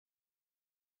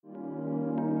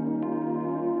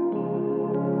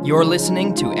You're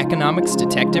listening to Economics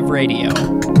Detective Radio.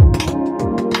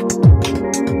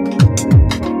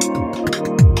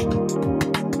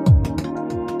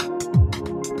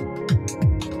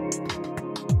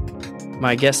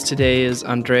 My guest today is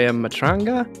Andrea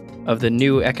Matranga of the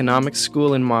New Economics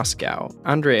School in Moscow.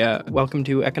 Andrea, welcome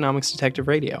to Economics Detective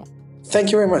Radio.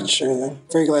 Thank you very much.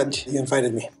 Very glad you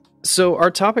invited me. So our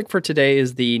topic for today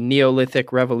is the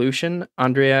Neolithic Revolution.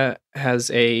 Andrea has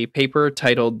a paper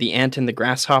titled The Ant and the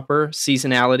Grasshopper,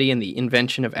 Seasonality and the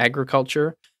Invention of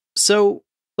Agriculture. So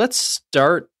let's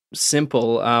start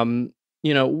simple.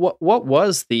 What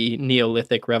was the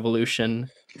Neolithic Revolution?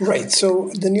 Right.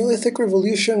 So the Neolithic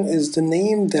Revolution is the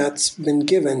name that's been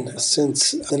given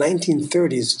since the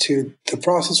 1930s to the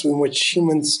process in which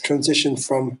humans transitioned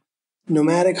from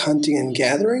nomadic hunting and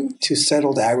gathering to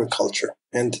settled agriculture.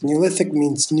 And Neolithic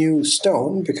means new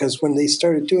stone because when they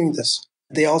started doing this,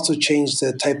 they also changed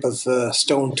the type of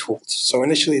stone tools. So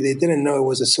initially they didn't know it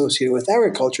was associated with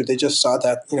agriculture. They just saw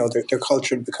that, their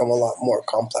culture had become a lot more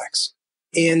complex.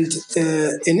 And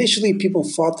initially people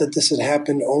thought that this had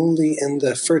happened only in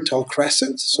the Fertile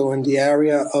Crescent, so in the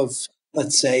area of,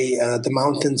 let's say, the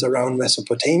mountains around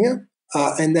Mesopotamia.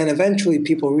 And then eventually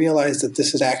people realized that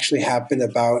this had actually happened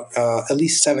about at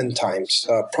least 7 times,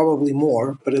 probably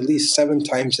more, but at least 7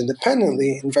 times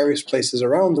independently in various places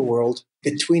around the world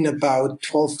between about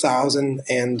 12,000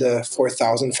 and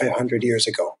 4,500 years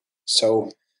ago.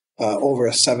 So over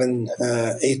a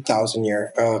 8,000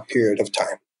 year period of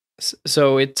time.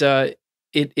 So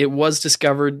it was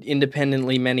discovered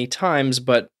independently many times,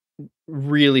 but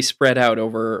really spread out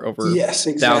over yes,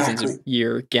 exactly. Thousands of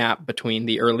year gap between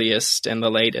the earliest and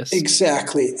the latest.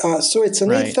 Exactly. So it's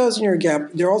an 8,000 year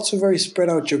gap. They're also very spread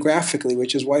out geographically,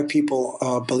 which is why people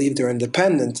believe they're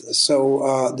independent.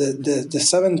 So the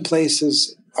 7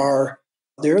 places are,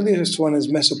 the earliest one is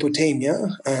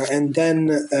Mesopotamia, and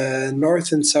then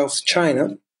North and South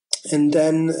China, and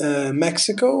then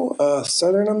Mexico,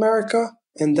 Southern America,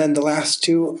 and then the last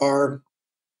 2 are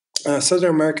South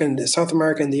America and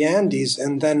the Andes,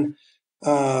 and then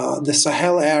the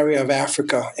Sahel area of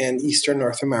Africa and Eastern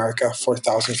North America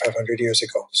 4,500 years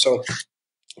ago. So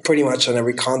pretty much on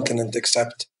every continent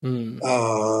except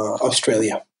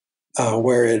Australia,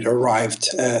 where it arrived.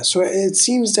 So it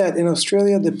seems that in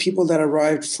Australia, the people that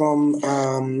arrived from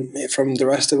the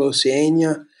rest of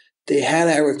Oceania, they had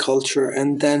agriculture,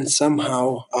 and then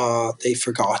somehow they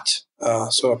forgot.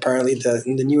 So apparently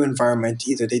in the new environment,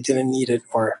 either they didn't need it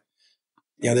or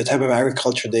the type of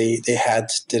agriculture they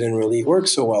had didn't really work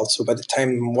so well. So by the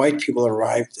time white people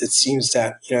arrived, it seems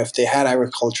that, if they had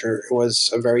agriculture, it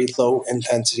was a very low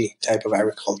intensity type of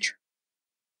agriculture.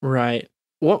 Right.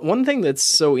 One thing that's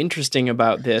so interesting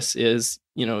about this is,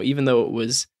 even though it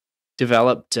was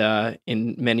developed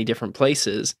in many different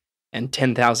places, and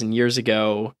 10,000 years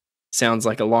ago sounds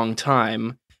like a long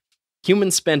time,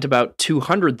 humans spent about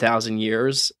 200,000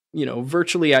 years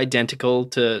virtually identical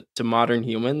to modern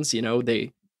humans.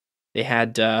 They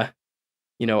had,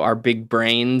 our big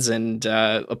brains and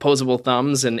opposable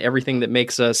thumbs and everything that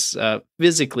makes us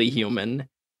physically human.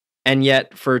 And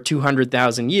yet for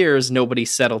 200,000 years, nobody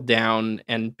settled down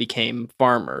and became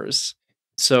farmers.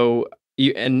 So,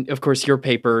 and of course, your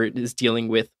paper is dealing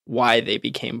with why they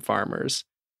became farmers.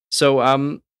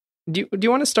 So, do you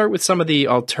want to start with some of the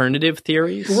alternative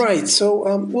theories? Right. So,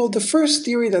 the first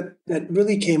theory that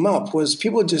really came up was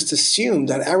people just assumed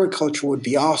that agriculture would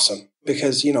be awesome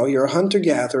because, you're a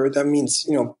hunter-gatherer. That means,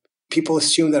 people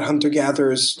assume that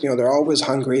hunter-gatherers, they're always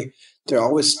hungry, they're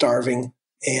always starving,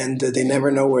 and they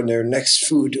never know where their next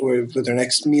food or where their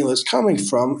next meal is coming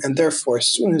from. And therefore, as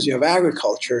soon as you have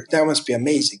agriculture, that must be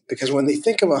amazing because when they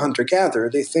think of a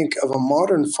hunter-gatherer, they think of a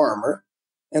modern farmer.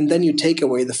 And then you take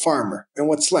away the farmer. And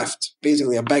what's left?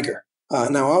 Basically a beggar.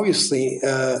 Now, obviously,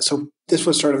 so this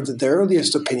was sort of the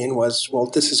earliest opinion was, well,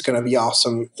 this is going to be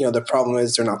awesome. The problem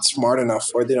is they're not smart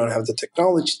enough or they don't have the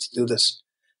technology to do this.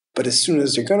 But as soon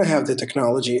as they're going to have the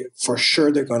technology, for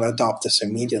sure they're going to adopt this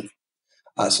immediately.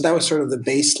 So that was sort of the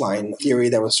baseline theory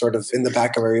that was sort of in the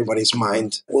back of everybody's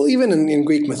mind. Well, even in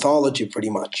Greek mythology, pretty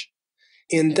much.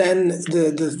 And then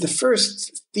the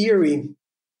first theory,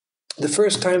 the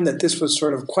first time that this was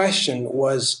sort of questioned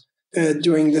was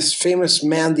during this famous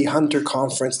Man the Hunter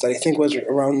conference that I think was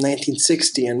around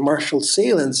 1960, and Marshall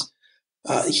Sahlins,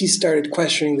 he started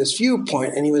questioning this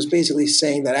viewpoint, and he was basically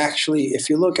saying that actually, if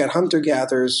you look at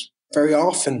hunter-gatherers, very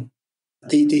often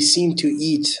they seem to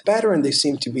eat better, and they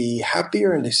seem to be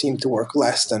happier, and they seem to work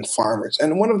less than farmers.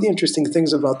 And one of the interesting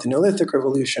things about the Neolithic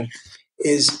Revolution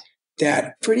is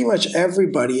that pretty much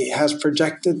everybody has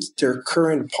projected their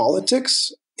current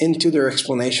politics into their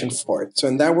explanation for it. So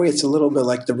in that way, it's a little bit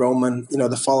like the Roman,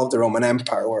 the fall of the Roman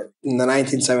Empire, where in the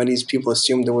 1970s, people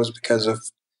assumed it was because of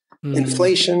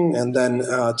inflation. And then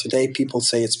today, people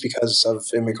say it's because of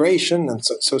immigration. And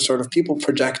so sort of people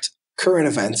project current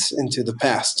events into the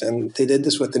past. And they did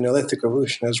this with the Neolithic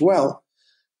Revolution as well.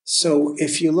 So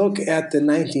if you look at the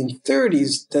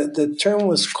 1930s, the term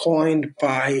was coined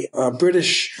by a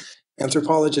British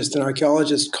anthropologist and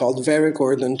archaeologist called Very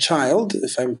Gordon Child.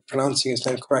 If I'm pronouncing his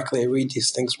name correctly, I read these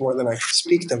things more than I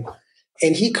speak them.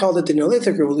 And he called it the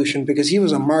Neolithic Revolution because he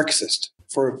was a Marxist.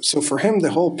 So for him, the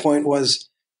whole point was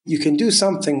you can do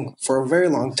something for a very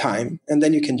long time and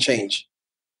then you can change.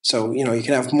 So, you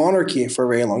can have monarchy for a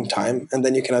very long time and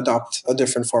then you can adopt a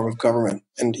different form of government.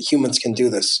 And humans can do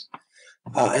this.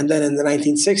 And then in the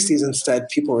 1960s, instead,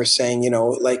 people were saying, you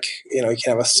can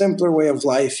have a simpler way of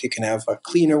life, you can have a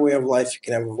cleaner way of life, you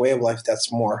can have a way of life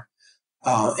that's more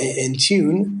in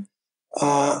tune.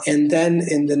 And then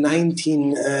in the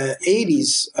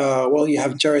 1980s, you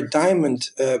have Jared Diamond.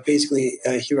 Basically,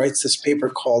 he writes this paper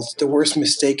called "The Worst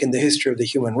Mistake in the History of the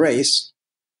Human Race."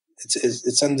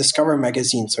 It's on Discover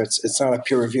magazine, so it's not a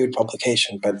peer-reviewed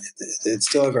publication, but it's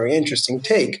still a very interesting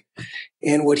take.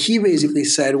 And what he basically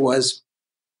said was,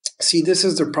 see, this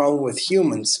is the problem with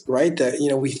humans, right? That,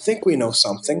 we think we know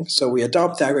something, so we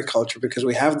adopt agriculture because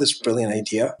we have this brilliant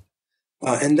idea.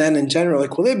 And then in general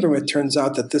equilibrium, it turns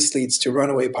out that this leads to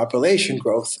runaway population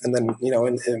growth. And then,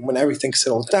 when everything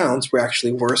settles down, we're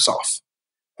actually worse off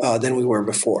than we were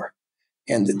before.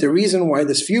 And the reason why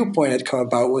this viewpoint had come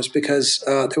about was because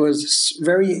there was this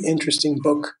very interesting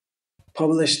book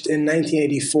published in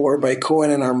 1984 by Cohen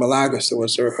and Armalagos. It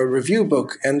was a review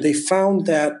book, and they found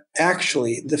that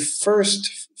actually the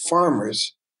first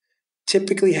farmers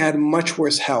typically had much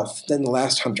worse health than the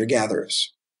last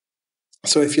hunter-gatherers.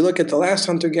 So if you look at the last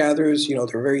hunter-gatherers,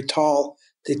 they're very tall,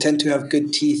 they tend to have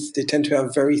good teeth, they tend to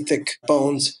have very thick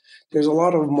bones. There's a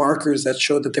lot of markers that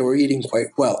show that they were eating quite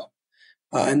well.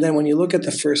 And then when you look at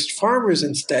the first farmers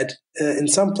instead, in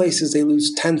some places they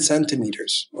lose 10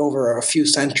 centimeters over a few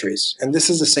centuries. And this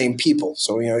is the same people.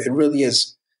 So, it really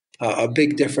is a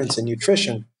big difference in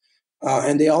nutrition.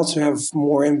 And they also have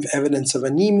more evidence of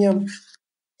anemia.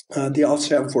 They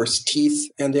also have worse teeth,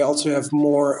 and they also have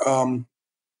more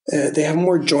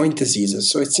joint diseases.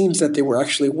 So it seems that they were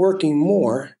actually working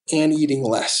more and eating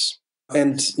less.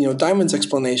 And, Diamond's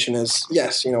explanation is,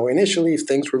 yes, initially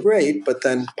things were great, but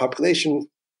then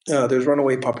there's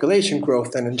runaway population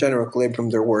growth, and in general equilibrium,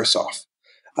 they're worse off.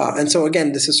 And so,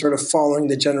 again, this is sort of following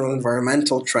the general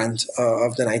environmental trend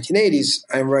of the 1980s.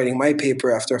 I'm writing my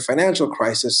paper after a financial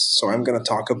crisis, so I'm going to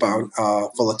talk about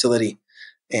volatility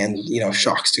and,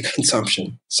 shocks to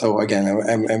consumption. So, again,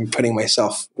 I'm putting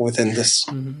myself within this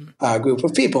group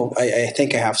of people. I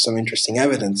think I have some interesting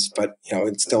evidence, but,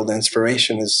 it's still the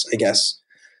inspiration is, I guess,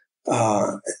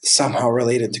 somehow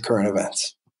related to current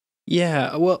events.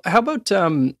 Yeah. Well, how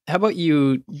about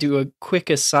you do a quick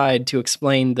aside to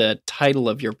explain the title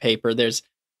of your paper? There's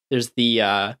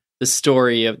the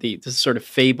story of the sort of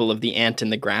fable of the ant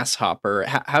and the grasshopper.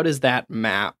 How does that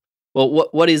map? Well,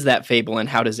 what is that fable, and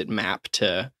how does it map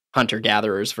to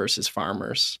hunter-gatherers versus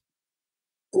farmers?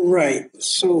 Right.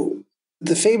 So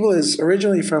the fable is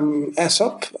originally from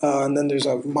Aesop, and then there's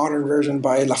a modern version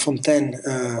by La Fontaine,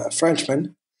 a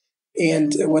Frenchman.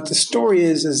 And what the story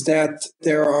is that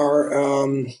there are,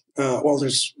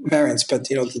 there's variants, but,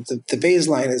 the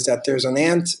baseline is that there's an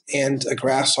ant and a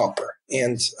grasshopper.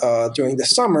 And during the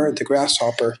summer, the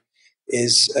grasshopper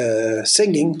is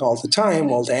singing all the time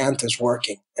while the ant is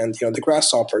working. And, the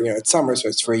grasshopper, it's summer, so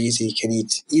it's very easy. You can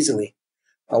eat easily.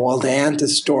 While the ant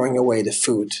is storing away the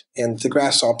food. And the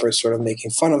grasshopper is sort of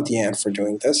making fun of the ant for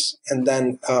doing this. And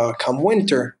then come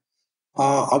winter,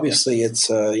 obviously it's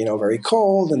very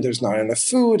cold and there's not enough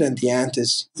food, and the ant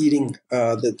is eating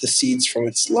the seeds from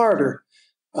its larder,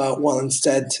 while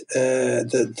instead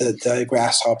the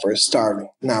grasshopper is starving.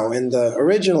 Now, in the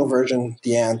original version,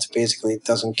 the ant basically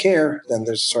doesn't care. Then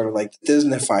there's sort of like the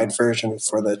Disneyfied version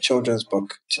for the children's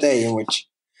book today, in which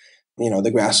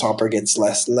the grasshopper gets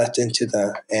let into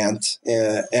the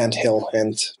ant hill,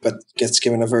 but gets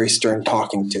given a very stern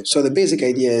talking to. So the basic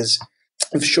idea is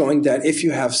of showing that if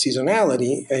you have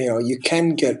seasonality, you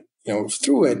can get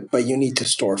through it, but you need to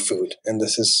store food. And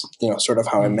this is sort of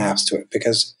how it maps to it.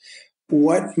 Because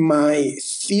what my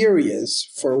theory is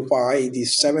for why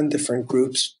these 7 different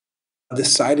groups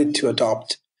decided to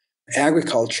adopt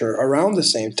agriculture around the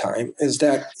same time is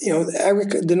that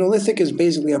the Neolithic is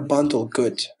basically a bundle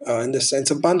good, in the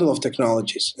sense, a bundle of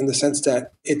technologies, in the sense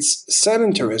that it's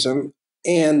sedentarism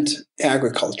and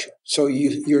agriculture. So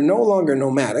you're no longer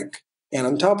nomadic, and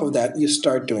on top of that, you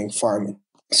start doing farming.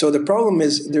 So the problem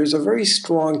is there's a very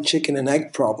strong chicken and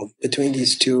egg problem between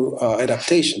these two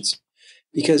adaptations.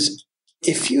 Because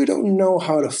if you don't know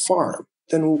how to farm,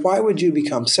 then why would you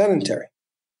become sedentary?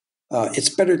 It's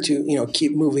better to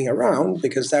keep moving around,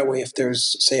 because that way, if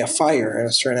there's, say, a fire and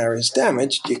a certain area is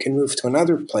damaged, you can move to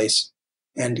another place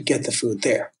and get the food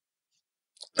there.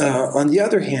 On the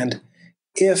other hand,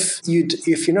 if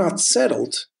you're not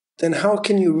settled, then how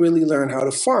can you really learn how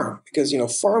to farm? Because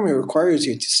farming requires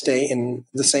you to stay in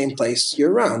the same place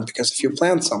year round. Because if you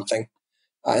plant something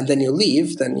and then you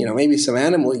leave, then maybe some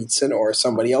animal eats it, or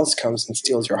somebody else comes and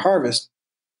steals your harvest,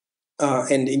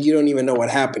 and you don't even know what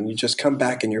happened. You just come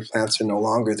back and your plants are no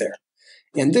longer there.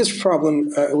 And this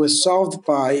problem was solved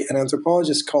by an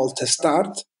anthropologist called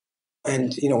Testart.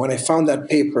 And when I found that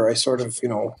paper, I sort of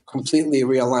completely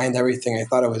realigned everything I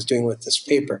thought I was doing with this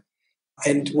paper.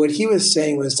 And what he was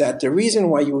saying was that the reason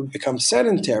why you would become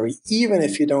sedentary, even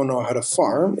if you don't know how to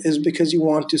farm, is because you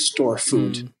want to store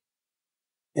food.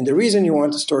 And the reason you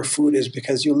want to store food is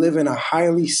because you live in a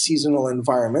highly seasonal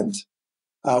environment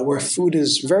where food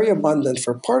is very abundant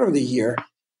for part of the year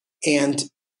and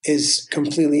is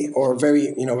completely or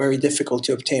very difficult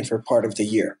to obtain for part of the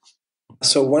year.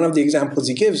 So one of the examples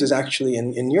he gives is actually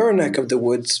in your neck of the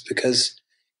woods, because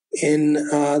in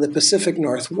the Pacific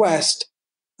Northwest,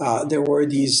 there were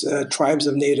these tribes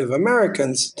of Native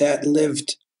Americans that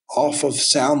lived off of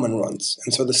salmon runs.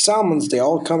 And so the salmons, they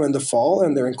all come in the fall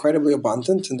and they're incredibly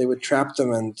abundant, and they would trap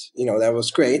them, and that was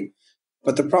great.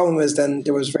 But the problem is then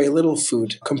there was very little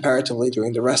food comparatively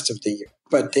during the rest of the year.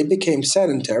 But they became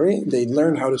sedentary. They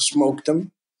learned how to smoke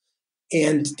them,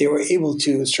 and they were able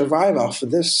to survive off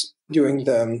of this during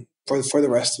for the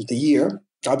rest of the year.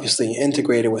 Obviously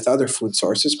integrated with other food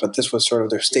sources, but this was sort of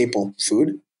their staple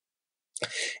food.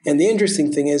 And the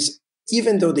interesting thing is,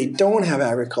 even though they don't have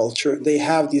agriculture, they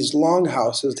have these long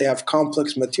houses, they have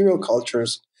complex material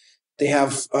cultures, they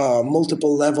have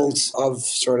multiple levels of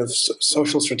sort of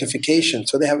social stratification.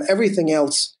 So they have everything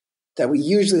else that we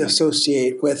usually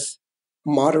associate with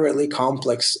moderately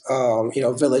complex,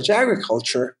 village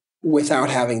agriculture without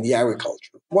having the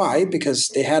agriculture. Why? Because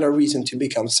they had a reason to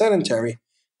become sedentary,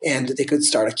 and they could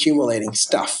start accumulating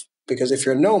stuff. Because if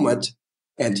you're a nomad,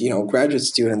 and graduate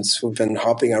students who've been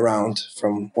hopping around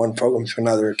from one program to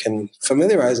another can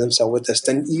familiarize themselves with this,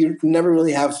 then you never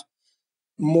really have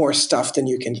more stuff than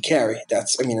you can carry.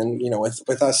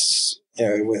 With us,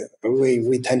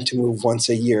 we tend to move once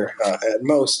a year at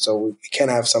most, so we can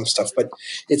have some stuff. But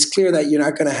it's clear that you're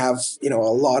not going to have a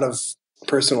lot of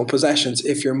personal possessions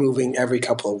if you're moving every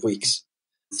couple of weeks.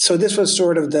 So this was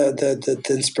sort of the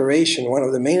inspiration, one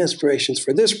of the main inspirations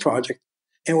for this project.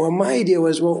 And what my idea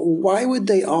was, well, why would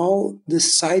they all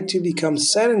decide to become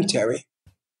sedentary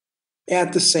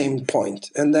at the same point?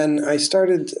 And then I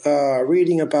started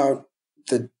reading about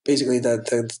the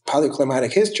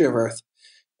paleoclimatic history of Earth.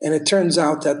 And it turns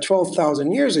out that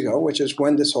 12,000 years ago, which is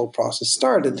when this whole process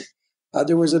started,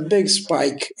 there was a big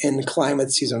spike in climate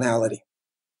seasonality.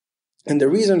 And the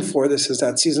reason for this is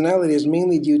that seasonality is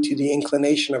mainly due to the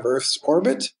inclination of Earth's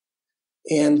orbit.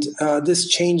 And this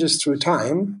changes through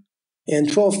time. In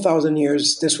 12,000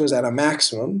 years, this was at a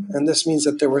maximum. And this means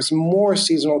that there was more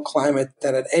seasonal climate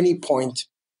than at any point,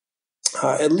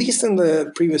 at least in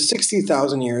the previous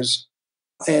 60,000 years.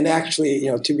 And actually,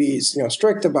 to be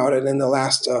strict about it, in the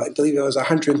last, I believe it was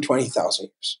 120,000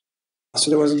 years.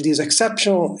 So there was this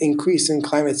exceptional increase in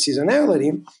climate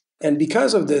seasonality. And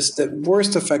because of this, the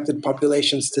worst affected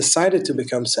populations decided to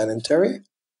become sedentary.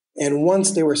 And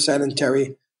once they were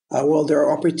sedentary, their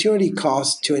opportunity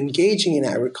cost to engaging in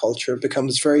agriculture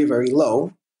becomes very, very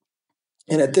low.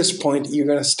 And at this point, you're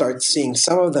going to start seeing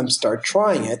some of them start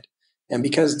trying it. And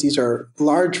because these are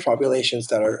large populations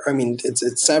that are, it's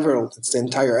the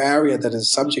entire area that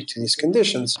is subject to these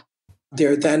conditions,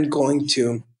 they're then going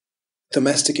to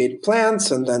domesticate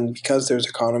plants. And then because there's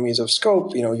economies of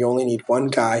scope, you only need one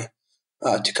guy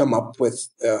to come up with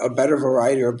a better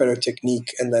variety or a better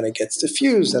technique, and then it gets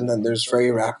diffused, and then there's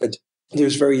very rapid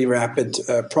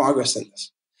progress in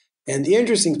this. And the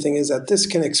interesting thing is that this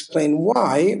can explain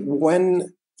why,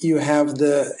 when you have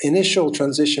the initial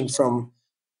transition from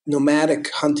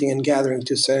nomadic hunting and gathering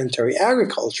to sedentary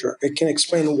agriculture, it can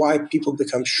explain why people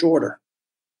become shorter.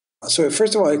 So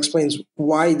first of all, it explains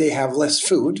why they have less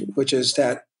food, which is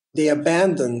that they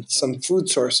abandoned some food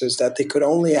sources that they could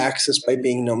only access by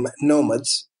being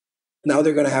nomads. Now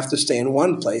they're going to have to stay in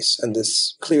one place, and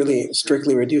this clearly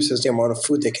strictly reduces the amount of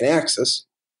food they can access.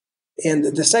 And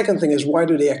the second thing is, why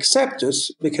do they accept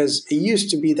this? Because it used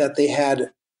to be that they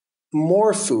had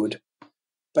more food,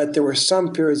 but there were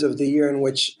some periods of the year in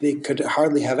which they could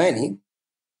hardly have any.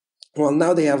 Well,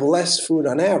 now they have less food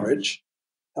on average,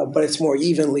 but it's more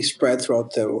evenly spread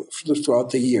throughout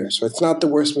the year. So it's not the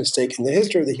worst mistake in the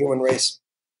history of the human race.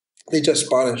 They just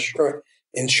bought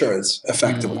insurance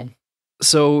effectively.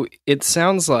 So it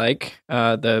sounds like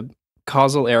the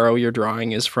causal arrow you're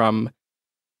drawing is from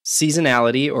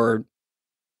seasonality or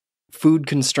food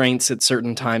constraints at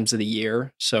certain times of the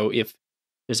year. So if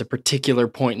there's a particular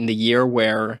point in the year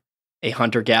where a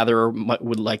hunter-gatherer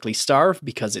would likely starve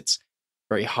because it's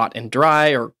very hot and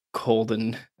dry or cold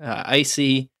and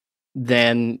icy,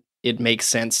 then it makes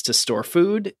sense to store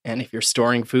food. And if you're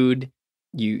storing food,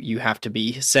 you have to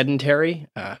be sedentary.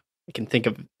 I can think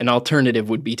of an alternative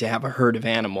would be to have a herd of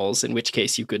animals, in which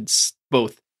case you could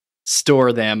both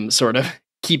store them, sort of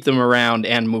keep them around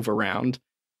and move around.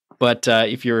 But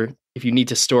if you need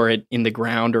to store it in the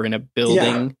ground or in a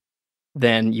building,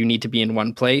 then you need to be in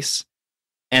one place.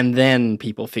 And then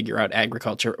people figure out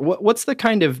agriculture. What's the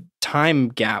kind of time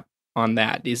gap on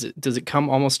that? Does it come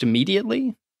almost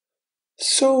immediately?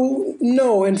 So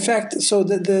no, in fact, so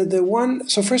the one.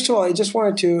 So first of all, I just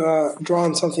wanted to draw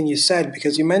on something you said,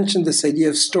 because you mentioned this idea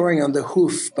of storing on the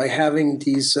hoof by having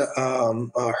these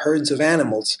herds of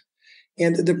animals,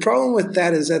 and the problem with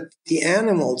that is that the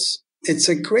animals. It's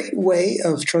a great way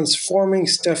of transforming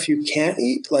stuff you can't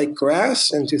eat, like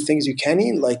grass, into things you can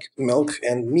eat, like milk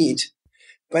and meat.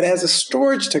 But as a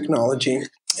storage technology,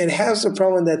 it has the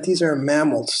problem that these are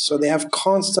mammals, so they have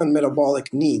constant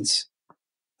metabolic needs.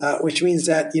 Which means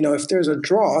that if there's a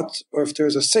drought, or if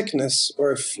there's a sickness,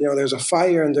 or if there's a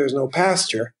fire and there's no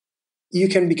pasture, you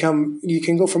can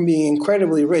go from being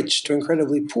incredibly rich to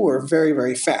incredibly poor very,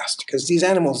 very fast, because these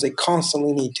animals, they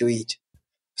constantly need to eat.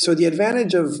 So the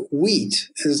advantage of wheat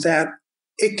is that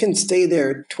it can stay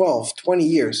there 12, 20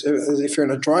 years. If you're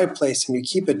in a dry place and you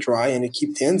keep it dry and you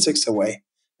keep the insects away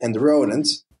and the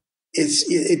rodents,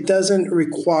 it doesn't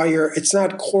require, it's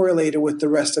not correlated with the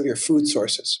rest of your food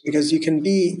sources, because you can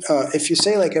be, if you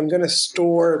say like, I'm going to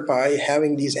store by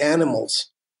having these animals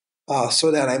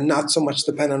so that I'm not so much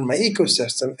dependent on my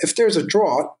ecosystem. If there's a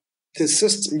drought, the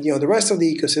system, the rest of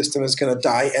the ecosystem is going to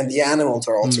die, and the animals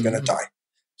are also going to die.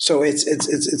 So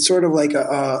it's sort of like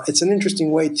it's an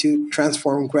interesting way to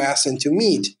transform grass into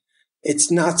meat.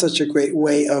 It's not such a great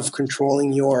way of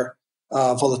controlling your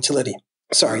volatility.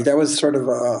 Sorry, that was sort of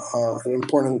an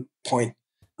important point.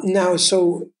 Now,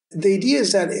 so the idea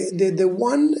is that the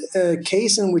one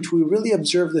case in which we really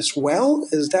observe this well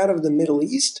is that of the Middle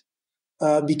East,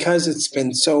 because it's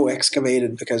been so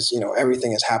excavated, because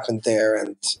everything has happened there,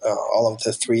 and all of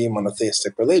the three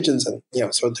monotheistic religions, and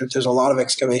so there's a lot of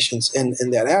excavations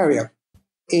in that area.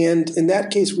 And in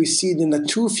that case, we see the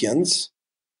Natufians.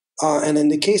 And in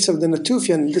the case of the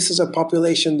Natufian, this is a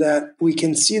population that we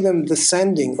can see them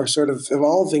descending or sort of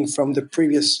evolving from the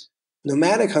previous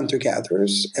nomadic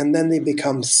hunter-gatherers, and then they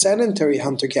become sedentary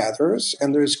hunter-gatherers,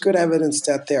 and there's good evidence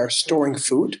that they are storing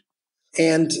food.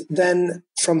 And then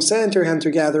from sedentary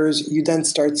hunter-gatherers, you then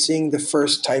start seeing the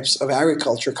first types of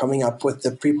agriculture coming up with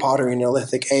the pre-pottery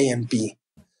Neolithic A and B.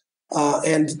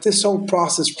 And this whole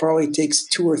process probably takes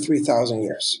 2,000 or 3,000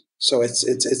 years. So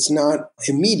it's not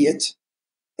immediate.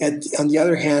 And on the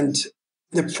other hand,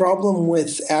 the problem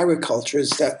with agriculture is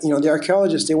that, the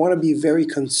archaeologists, they want to be very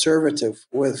conservative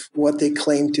with what they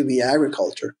claim to be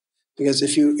agriculture. Because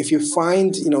if you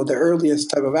find, the earliest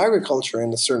type of agriculture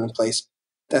in a certain place,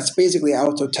 that's basically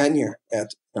auto tenure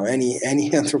at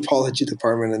any anthropology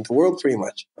department in the world, pretty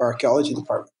much, or archaeology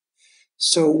department.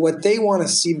 So what they want to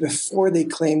see before they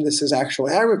claim this is actual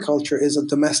agriculture is a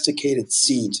domesticated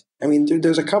seed. I mean,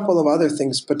 there's a couple of other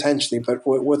things potentially, but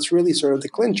what's really sort of the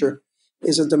clincher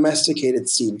is a domesticated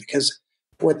seed, because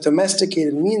what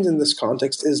domesticated means in this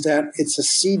context is that it's a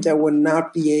seed that would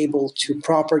not be able to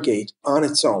propagate on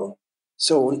its own.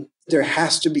 So there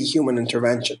has to be human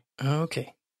intervention.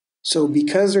 Okay. So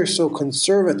because they're so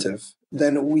conservative,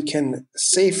 then we can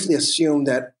safely assume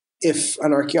that if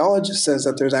an archaeologist says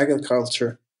that there's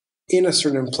agriculture in a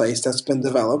certain place that's been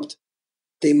developed,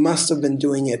 they must have been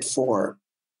doing it for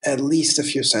at least a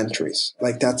few centuries.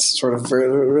 Like that's sort of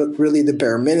really the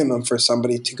bare minimum for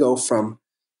somebody to go from,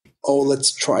 oh,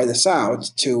 let's try this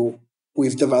out, to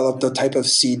we've developed a type of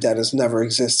seed that has never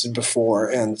existed before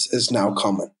and is now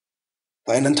common.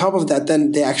 And on top of that,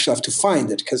 then they actually have to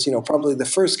find it, because, probably the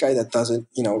first guy that does it,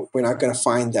 we're not going to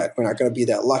find that. We're not going to be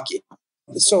that lucky.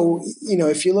 So,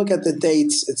 if you look at the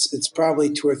dates, it's probably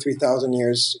 2,000 or 3,000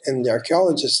 years in the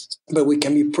archaeologist, but we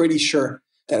can be pretty sure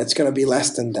that it's going to be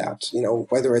less than that.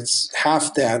 Whether it's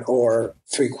half that or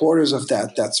 3/4 of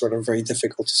that, that's sort of very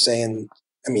difficult to say. And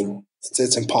I mean,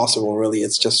 it's impossible, really.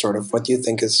 It's just sort of what you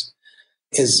think is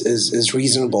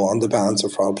reasonable on the balance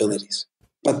of probabilities.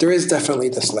 But there is definitely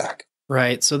this lag.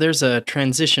 Right. So there's a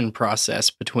transition process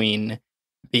between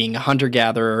being a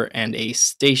hunter-gatherer and a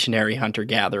stationary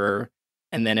hunter-gatherer,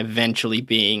 and then eventually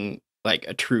being like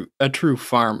a true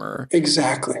farmer.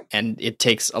 Exactly. And it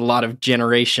takes a lot of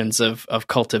generations of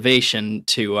cultivation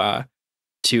to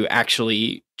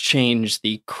actually change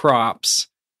the crops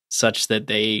such that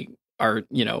they are,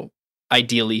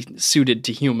 ideally suited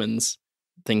to humans.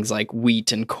 Things like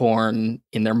wheat and corn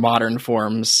in their modern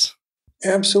forms.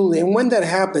 Absolutely. And when that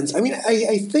happens, I mean,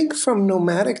 I think from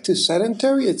nomadic to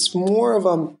sedentary, it's more of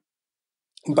a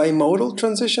bimodal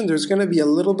transition. There's going to be a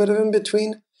little bit of in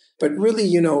between, but really,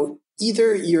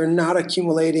 either you're not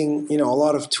accumulating, a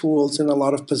lot of tools and a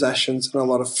lot of possessions and a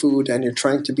lot of food, and you're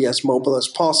trying to be as mobile as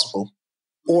possible,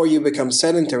 or you become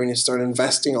sedentary and you start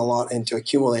investing a lot into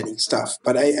accumulating stuff.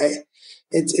 But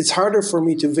it's harder for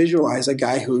me to visualize a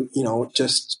guy who,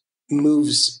 just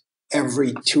moves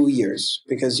every 2 years,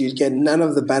 because you get none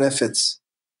of the benefits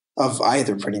of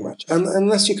either, pretty much,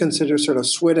 unless you consider sort of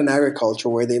Sweden agriculture,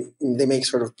 where they make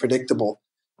sort of predictable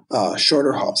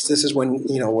shorter hops. This is when,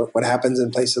 what happens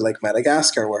in places like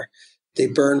Madagascar, where they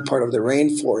burn part of the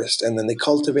rainforest and then they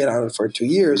cultivate on it for 2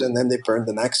 years and then they burn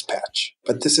the next patch.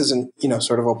 But this isn't,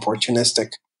 sort of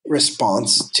opportunistic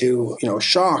response to,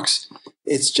 shocks.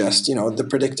 It's just, the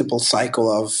predictable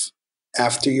cycle of,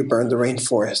 after you burn the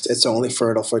rainforest, it's only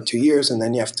fertile for 2 years and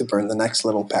then you have to burn the next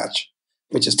little patch,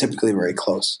 which is typically very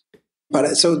close.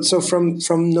 But so from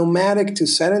nomadic to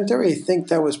sedentary, I think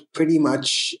that was pretty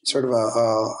much sort of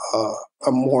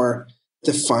a more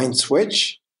defined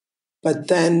switch. But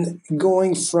then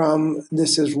going from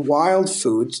this is wild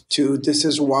food to this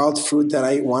is wild food that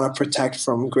I want to protect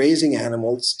from grazing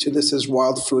animals to this is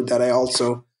wild food that I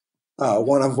also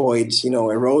want to avoid,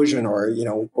 erosion or,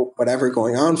 whatever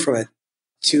going on from it,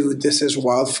 to this is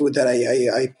wild food that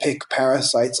I pick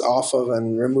parasites off of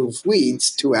and remove weeds,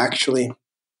 to actually,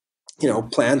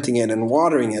 planting it and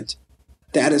watering it.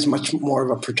 That is much more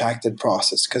of a protracted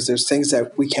process, because there's things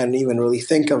that we can't even really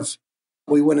think of.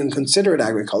 We wouldn't consider it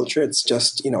agriculture. It's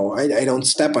just, I don't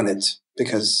step on it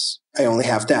because I only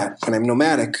have that. When I'm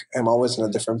nomadic, I'm always in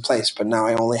a different place. But now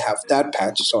I only have that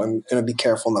patch, so I'm going to be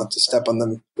careful not to step on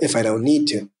them if I don't need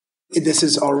to. This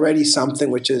is already something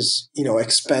which is,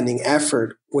 expending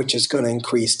effort, which is going to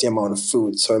increase the amount of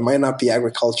food. So it might not be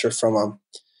agriculture from a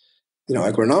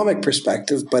agronomic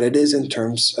perspective, but it is in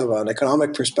terms of an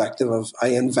economic perspective of I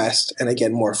invest and I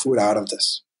get more food out of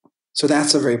this. So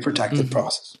that's a very protected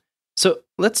process. So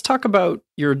let's talk about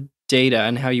your data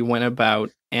and how you went about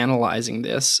analyzing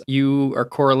this. You are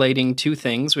correlating two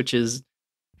things, which is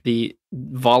the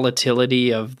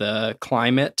volatility of the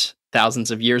climate thousands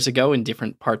of years ago in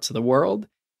different parts of the world,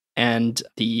 and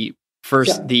the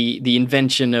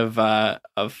invention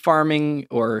of farming,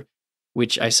 or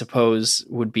which I suppose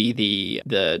would be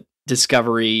the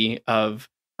discovery of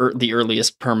the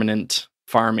earliest permanent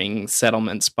farming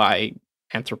settlements by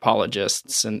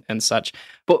anthropologists and such.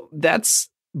 But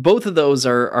both of those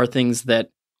are things that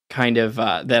kind of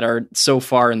that are so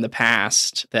far in the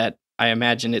past that I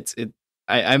imagine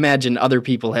I imagine other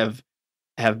people have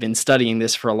been studying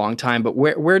this for a long time. But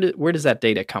where does that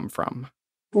data come from?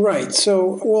 Right.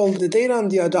 So, the data on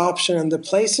the adoption and the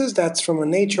places, that's from a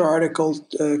Nature article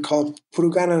called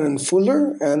Puruganan and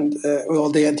Fuller. And,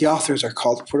 the authors are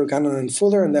called Puruganan and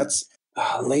Fuller, and that's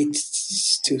late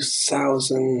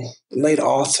 2000, late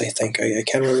aughts, I think. I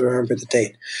can't really remember the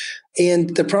date.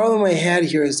 And the problem I had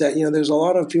here is that, there's a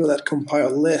lot of people that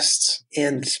compile lists,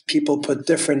 and people put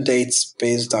different dates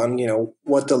based on,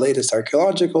 what the latest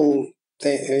archaeological,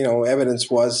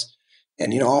 evidence was.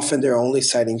 And, often they're only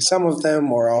citing some of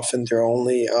them, or often they're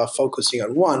only focusing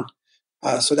on one.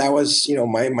 So that was,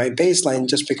 my baseline,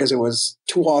 just because it was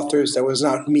two authors. That was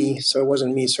not me. So it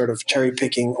wasn't me sort of cherry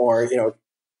picking or,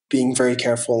 being very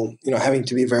careful, having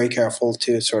to be very careful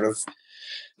to sort of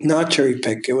not cherry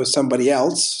pick. It was somebody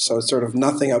else. So it's sort of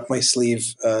nothing up my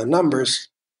sleeve numbers.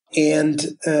 And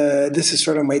this is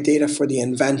sort of my data for the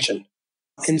invention.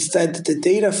 Instead, the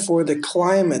data for the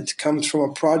climate comes from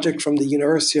a project from the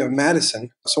University of Madison.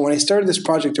 So when I started this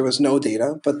project, there was no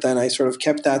data, but then I sort of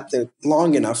kept that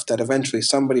long enough that eventually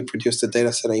somebody produced the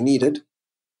data set I needed.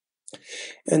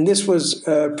 And this was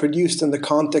produced in the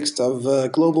context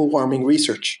of global warming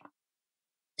research.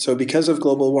 So because of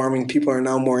global warming, people are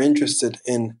now more interested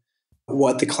in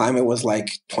what the climate was like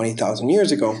 20,000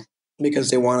 years ago, because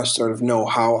they want to sort of know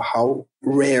how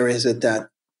rare is it that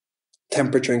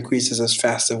temperature increases as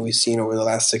fast as we've seen over the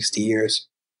last 60 years.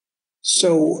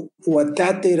 So what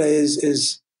that data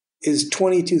is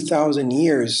 22,000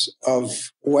 years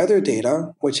of weather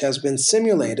data, which has been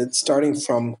simulated starting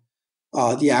from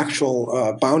the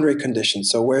actual boundary conditions.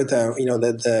 So where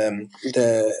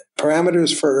the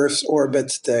parameters for Earth's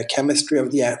orbit, the chemistry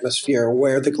of the atmosphere,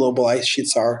 where the global ice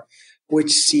sheets are,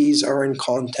 which seas are in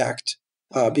contact.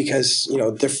 Because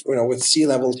with sea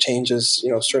level changes,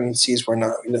 certain seas were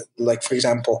not, like for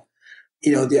example,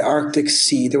 the Arctic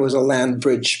Sea. There was a land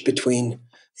bridge between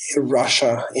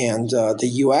Russia and the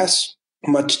U.S.,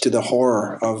 much to the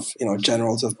horror of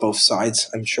generals of both sides,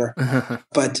 I'm sure.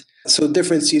 But so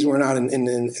different seas were not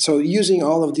in. So using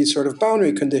all of these sort of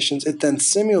boundary conditions, it then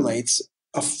simulates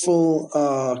a full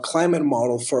climate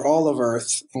model for all of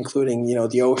Earth, including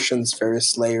the oceans,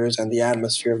 various layers, and the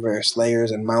atmosphere, various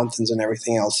layers, and mountains, and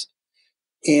everything else.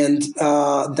 And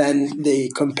then he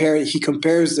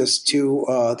compares this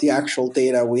to the actual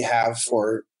data we have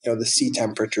for the sea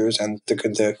temperatures and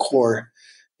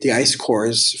the ice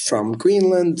cores from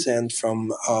Greenland and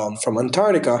from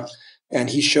Antarctica, and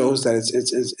he shows that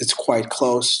it's quite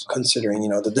close considering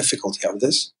the difficulty of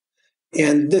this.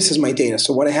 And this is my data.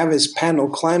 So what I have is panel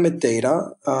climate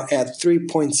data at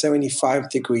 3.75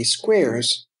 degrees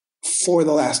squares for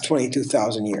the last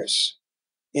 22,000 years.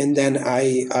 And then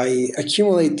I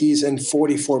accumulate these in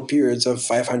 44 periods of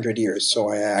 500 years. So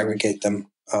I aggregate them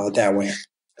that way.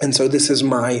 And so this is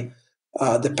my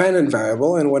dependent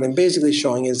variable. And what I'm basically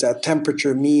showing is that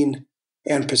temperature mean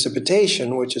and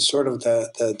precipitation, which is sort of the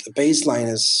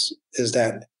baseline, is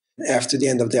that after the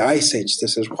end of the ice age,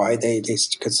 this is why they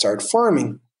could start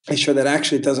farming. I show that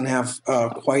actually it doesn't have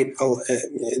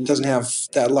it doesn't have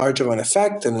that large of an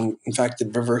effect. And in fact,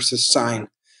 it reverses sign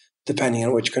depending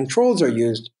on which controls are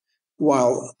used,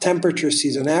 while temperature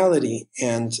seasonality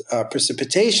and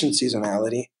precipitation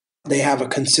seasonality, they have a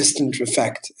consistent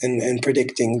effect in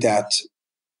predicting that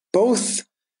both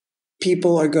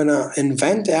people are going to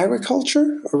invent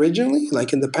agriculture originally,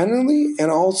 like independently,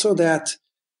 and also that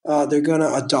they're going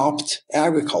to adopt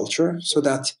agriculture. So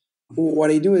that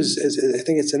what I do is I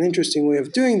think it's an interesting way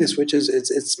of doing this, which is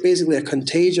it's basically a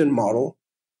contagion model,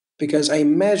 because I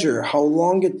measure how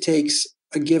long it takes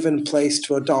a given place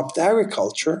to adopt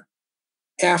agriculture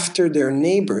after their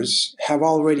neighbors have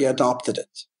already adopted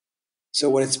it. So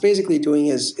what it's basically doing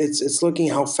is it's looking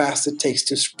how fast it takes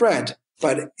to spread,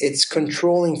 but it's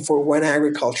controlling for when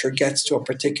agriculture gets to a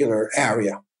particular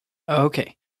area.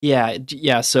 Okay.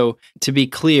 Yeah. So to be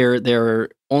clear, there are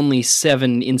only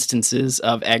 7 instances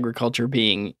of agriculture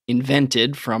being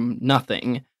invented from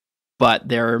nothing, but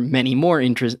there are many more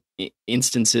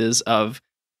instances of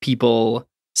people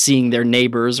seeing their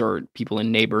neighbors or people in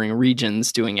neighboring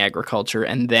regions doing agriculture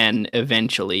and then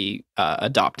eventually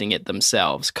adopting it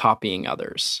themselves, copying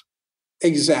others.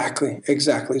 Exactly.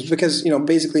 Because,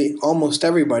 basically almost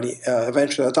everybody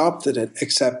eventually adopted it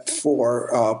except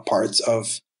for parts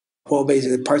of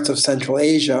Central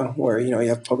Asia where, you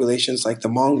have populations like the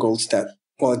Mongols that,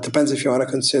 well, it depends if you want to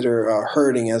consider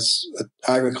herding as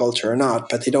agriculture or not,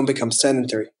 but they don't become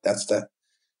sedentary.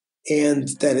 And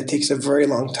then it takes a very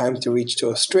long time to reach to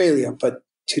Australia. But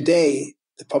today,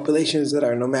 the populations that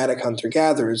are nomadic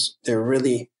hunter-gatherers,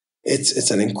 it's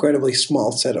an incredibly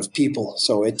small set of people.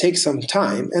 So it takes some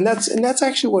time. And that's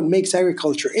actually what makes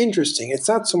agriculture interesting. It's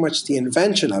not so much the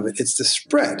invention of it, it's the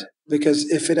spread. Because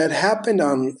if it had happened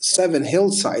on 7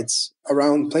 hillsides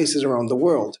around places around the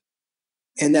world,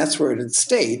 and that's where it had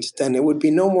stayed, then it would be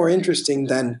no more interesting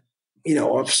than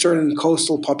a certain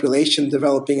coastal population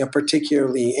developing a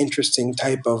particularly interesting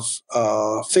type of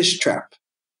fish trap.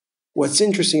 What's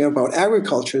interesting about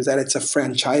agriculture is that it's a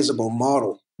franchisable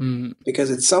model, because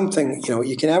it's something,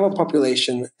 you can have a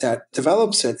population that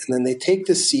develops it and then they take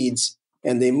the seeds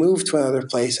and they move to another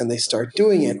place and they start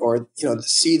doing it, or, the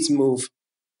seeds move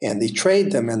and they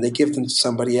trade them and they give them to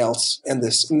somebody else. And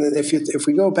if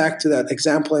we go back to that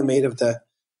example I made of the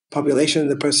population in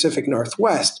the Pacific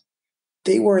Northwest,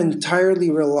 they were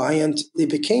entirely reliant. They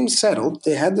became settled.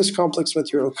 They had this complex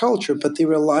material culture, but they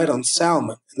relied on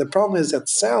salmon. And the problem is that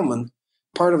salmon,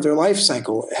 part of their life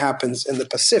cycle happens in the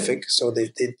Pacific, so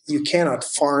you cannot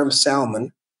farm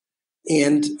salmon.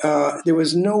 And there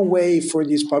was no way for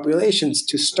these populations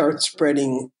to start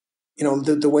spreading,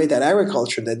 the way that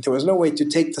agriculture did. There was no way to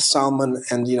take the salmon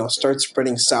and, start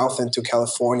spreading south into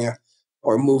California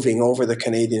or moving over the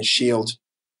Canadian Shield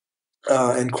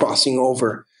and crossing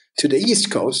over to the East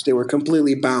Coast. They were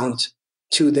completely bound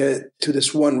to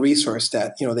this one resource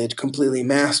that they'd completely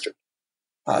mastered.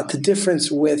 The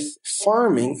difference with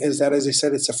farming is that, as I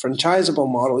said, it's a franchisable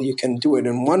model. You can do it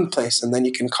in one place and then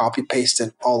you can copy paste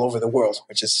it all over the world,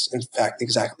 which is in fact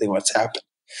exactly what's happened.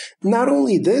 Not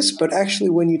only this, but actually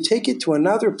when you take it to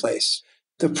another place,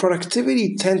 the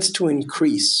productivity tends to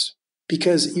increase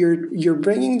because you're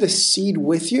bringing the seed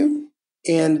with you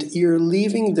and you're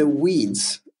leaving the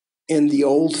weeds in the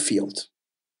old field.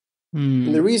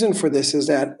 And the Hmm. reason for this is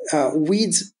that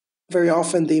weeds very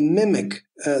often they mimic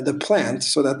the plant,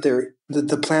 so that they're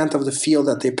the plant of the field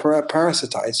that they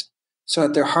parasitize, so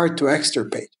that they're hard to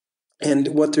extirpate. And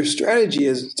what their strategy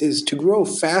is to grow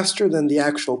faster than the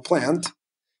actual plant,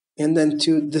 and then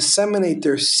to disseminate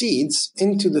their seeds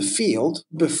into the field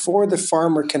before the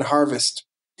farmer can harvest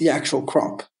the actual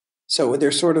crop. So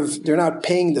they're not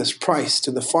paying this price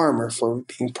to the farmer for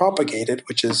being propagated,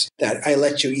 which is that I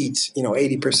let you eat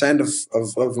 80%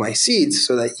 of my seeds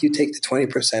so that you take the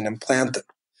 20% and plant them.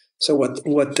 So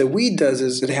what the weed does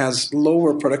is it has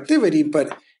lower productivity, but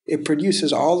it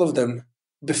produces all of them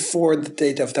before the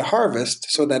date of the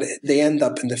harvest, so that they end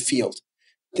up in the field.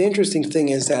 The interesting thing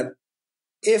is that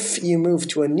if you move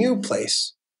to a new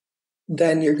place,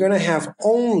 then you're going to have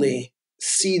only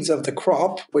seeds of the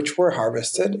crop, which were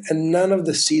harvested, and none of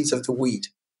the seeds of the weed.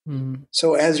 Hmm.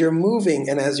 So as you're moving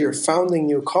and as you're founding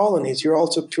new colonies, you're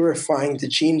also purifying the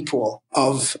gene pool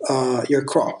of your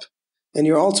crop. And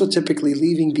you're also typically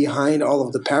leaving behind all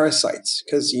of the parasites,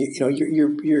 because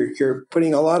you're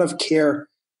putting a lot of care.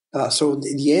 So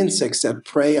the insects that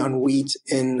prey on wheat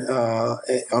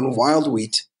on wild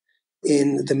wheat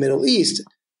in the Middle East,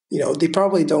 they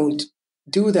probably don't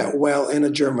do that well in a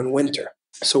German winter.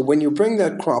 So when you bring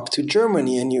that crop to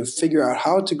Germany and you figure out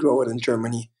how to grow it in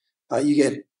Germany, you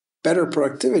get better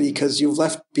productivity because you've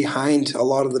left behind a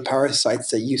lot of the parasites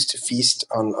that used to feast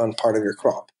on part of your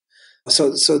crop.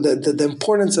 So the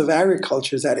importance of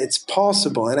agriculture is that it's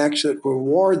possible, and actually it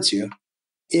rewards you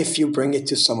if you bring it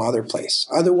to some other place.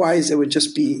 Otherwise, it would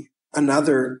just be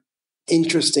another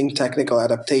interesting technical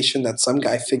adaptation that some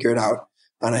guy figured out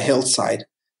on a hillside,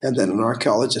 and then an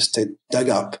archaeologist dug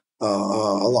up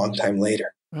a long time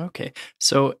later. Okay.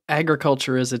 So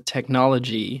agriculture as a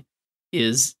technology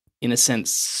is, in a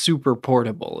sense, super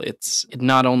portable. It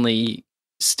not only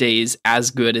stays as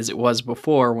good as it was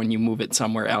before when you move it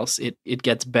somewhere else, it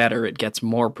gets better, it gets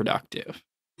more productive.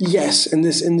 Yes, in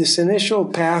this initial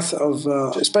path of,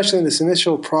 especially in this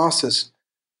initial process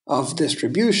of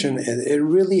distribution, it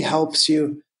really helps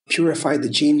you purify the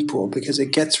gene pool because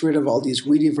it gets rid of all these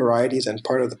weedy varieties and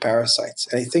part of the parasites.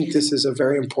 And I think this is a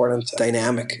very important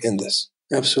dynamic in this.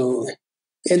 Absolutely.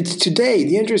 And today,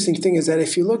 the interesting thing is that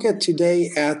if you look at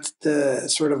today at the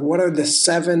sort of what are the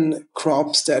 7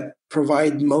 crops that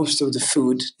provide most of the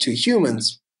food to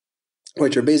humans,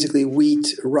 which are basically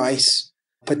wheat, rice,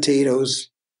 potatoes,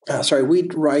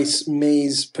 wheat, rice,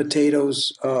 maize,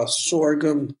 potatoes,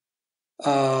 sorghum,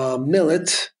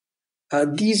 millet.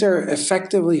 These are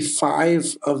effectively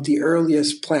 5 of the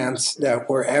earliest plants that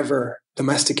were ever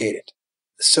domesticated.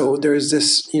 So there's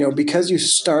this, because you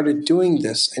started doing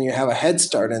this and you have a head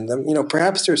start in them,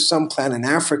 perhaps there's some plant in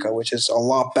Africa which is a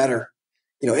lot better.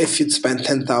 If you'd spent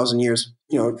 10,000 years,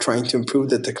 trying to improve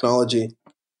the technology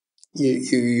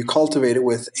you cultivate it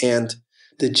with and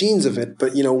the genes of it.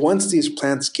 But once these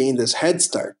plants gain this head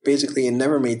start, basically it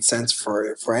never made sense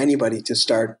for anybody to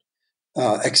start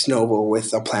ex novo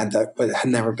with a plant that had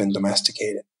never been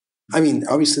domesticated. I mean,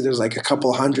 obviously there's like a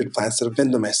couple hundred plants that have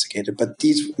been domesticated, but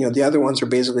these, the other ones are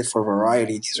basically for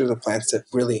variety. These are the plants that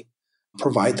really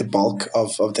provide the bulk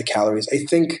of the calories. I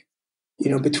think,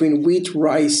 between wheat,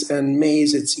 rice, and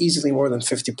maize, it's easily more than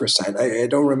 50%. I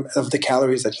don't of the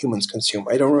calories that humans consume.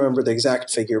 I don't remember the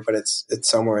exact figure, but it's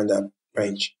somewhere in that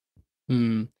range.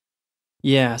 Hmm.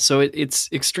 Yeah, so it's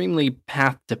extremely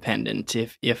path dependent.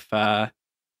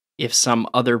 If some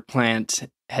other plant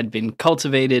had been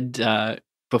cultivated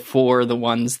before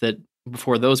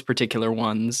before those particular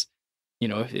ones,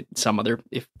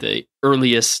 if the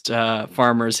earliest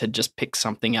farmers had just picked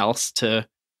something else to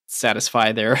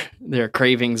satisfy their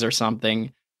cravings or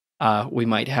something, we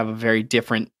might have a very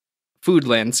different food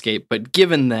landscape. But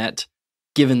given that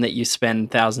you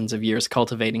spend thousands of years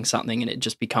cultivating something and it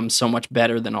just becomes so much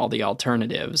better than all the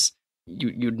alternatives,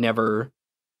 you'd never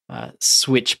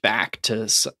switch back to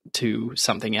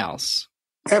something else.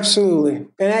 Absolutely.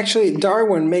 And actually,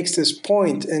 Darwin makes this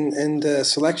point in the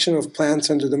selection of plants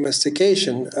under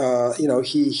domestication.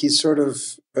 He's sort of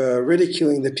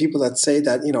ridiculing the people that say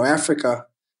that,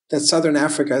 that Southern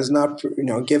Africa has not,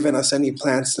 given us any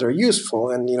plants that are useful.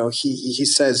 And, he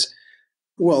says,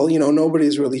 well,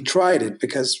 nobody's really tried it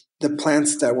because the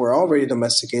plants that were already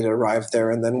domesticated arrived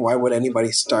there. And then why would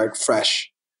anybody start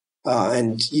fresh?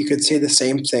 And you could say the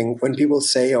same thing when people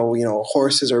say, oh,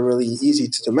 horses are really easy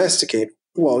to domesticate.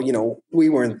 Well, we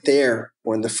weren't there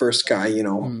when the first guy,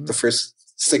 the first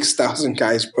 6,000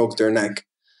 guys broke their neck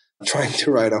trying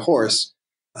to ride a horse.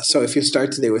 So if you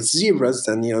start today with zebras,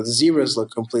 then, the zebras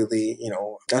look completely,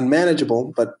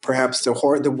 unmanageable. But perhaps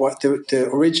the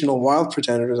original wild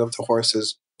progenitors of the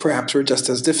horses perhaps were just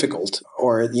as difficult.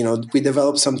 Or, we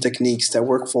developed some techniques that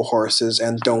work for horses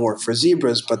and don't work for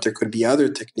zebras, but there could be other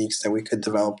techniques that we could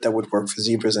develop that would work for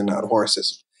zebras and not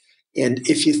horses. And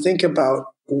if you think about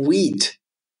wheat,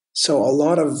 so a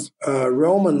lot of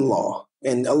Roman law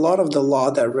and a lot of the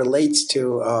law that relates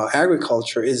to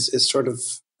agriculture is sort of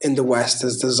in the West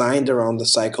is designed around the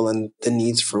cycle and the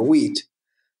needs for wheat.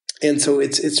 And so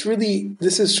it's really,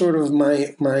 this is sort of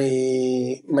my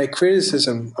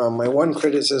criticism, my one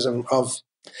criticism of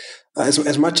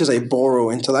as much as I borrow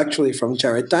intellectually from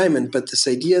Jared Diamond, but this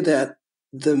idea that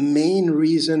the main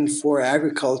reason for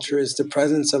agriculture is the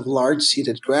presence of large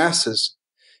seeded grasses.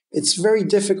 It's very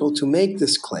difficult to make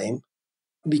this claim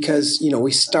because,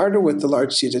 we started with the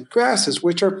large seeded grasses,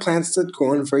 which are plants that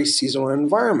grow in very seasonal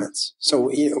environments.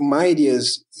 So my idea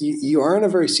is you are in a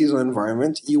very seasonal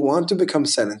environment. You want to become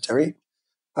sedentary.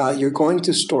 You're going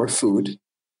to store food.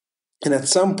 And at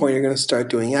some point, you're going to start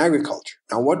doing agriculture.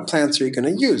 Now, what plants are you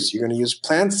going to use? You're going to use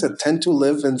plants that tend to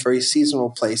live in very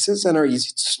seasonal places and are easy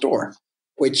to store,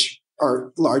 which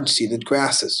are large seeded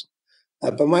grasses.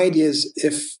 But my idea is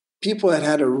if people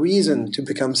had a reason to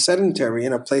become sedentary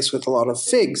in a place with a lot of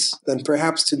figs, then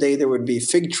perhaps today there would be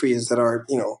fig trees that are,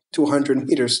 200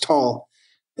 meters tall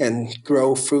and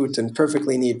grow fruit in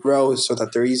perfectly neat rows so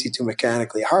that they're easy to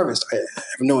mechanically harvest. I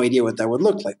have no idea what that would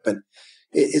look like, but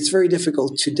it's very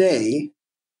difficult today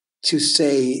to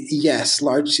say, yes,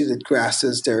 large seeded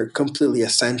grasses, they're completely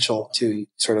essential to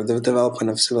sort of the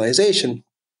development of civilization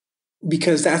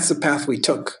because that's the path we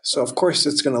took. So, of course,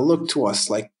 it's going to look to us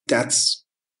like that's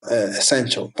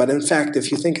essential. But in fact,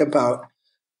 if you think about,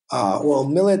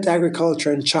 millet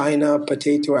agriculture in China,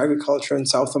 potato agriculture in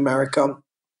South America,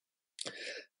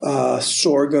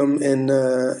 sorghum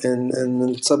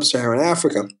in sub-Saharan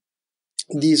Africa,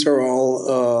 these are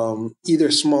all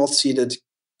either small-seeded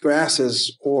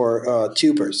grasses or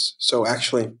tubers. So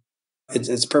actually,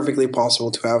 it's perfectly possible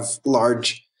to have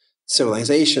large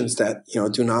civilizations that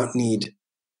do not need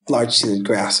large-seeded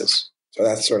grasses. So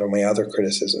that's sort of my other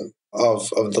criticism of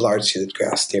the large-seeded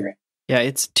grass theory. Yeah,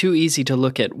 it's too easy to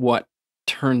look at what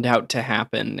turned out to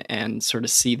happen and sort of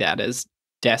see that as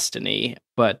destiny.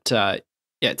 But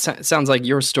it sounds like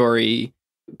your story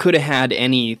could have had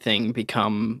anything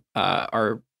become,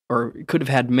 or could have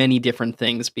had many different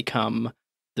things become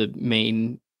the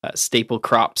main staple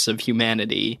crops of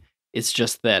humanity. It's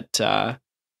just that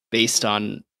based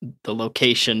on the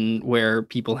location where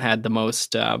people had the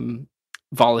most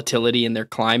volatility in their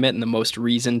climate and the most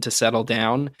reason to settle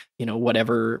down,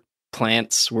 whatever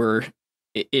plants were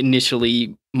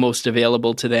initially most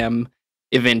available to them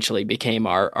eventually became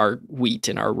our wheat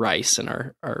and our rice and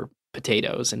our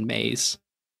potatoes and maize.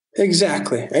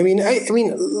 Exactly. I mean,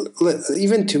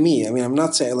 even to me, I'm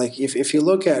not saying like if you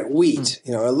look at wheat,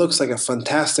 it looks like a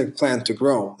fantastic plant to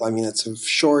grow. I mean, it's a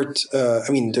short.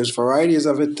 There's varieties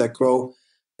of it that grow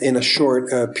in a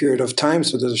short period of time.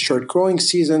 So there's a short growing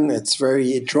season. It's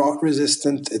very drought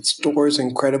resistant. It stores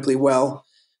incredibly well.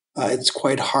 It's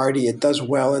quite hardy. It does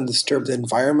well in disturbed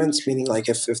environments, meaning like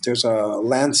if there's a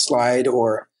landslide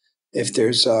or if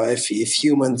there's if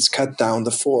humans cut down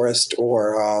the forest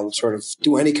or sort of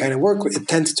do any kind of work, it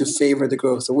tends to favor the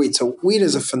growth of wheat. So wheat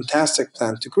is a fantastic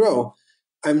plant to grow.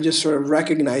 I'm just sort of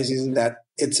recognizing that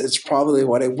it's probably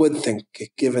what I would think,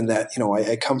 given that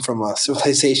I come from a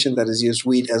civilization that has used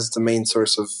wheat as the main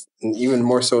source of, and even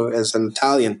more so as an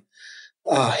Italian.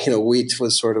 Wheat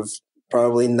was sort of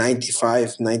probably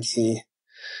 90.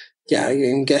 Yeah,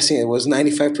 I'm guessing it was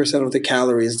 95% of the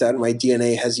calories that my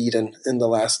DNA has eaten in the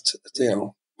last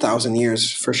 1,000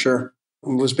 years for sure.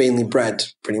 It was mainly bread,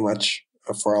 pretty much,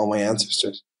 for all my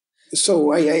ancestors.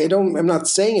 So I'm not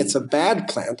saying it's a bad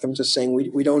plant. I'm just saying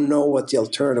we don't know what the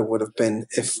alternative would have been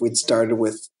if we'd started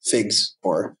with figs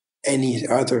or any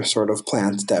other sort of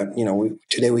plant that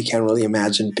today we can't really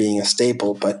imagine being a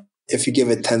staple. But if you give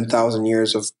it 10,000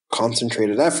 years of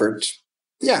concentrated effort,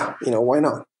 yeah, why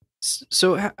not?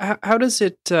 So how does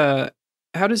it?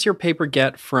 How does your paper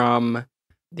get from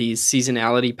these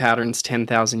seasonality patterns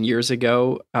 10,000 years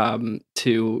ago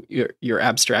to your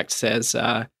abstract says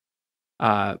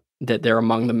that they're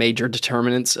among the major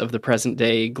determinants of the present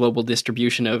day global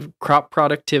distribution of crop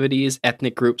productivities,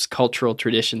 ethnic groups, cultural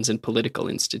traditions, and political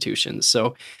institutions.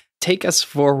 So take us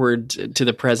forward to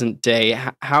the present day.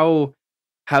 How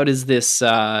does this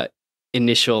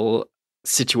initial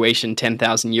situation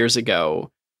 10,000 years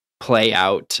ago play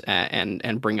out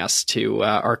and bring us to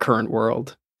our current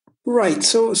world? Right.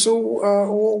 So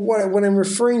what I'm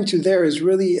referring to there is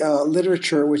really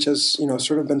literature which has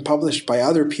sort of been published by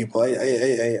other people.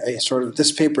 I sort of,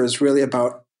 this paper is really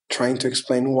about trying to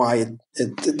explain why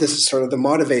this is sort of the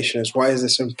motivation is why is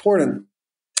this important.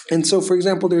 And so, for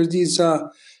example, there's these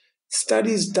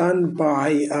studies done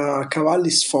by Cavalli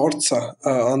Sforza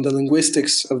on the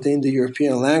linguistics of the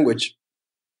Indo-European language.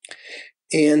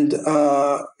 And,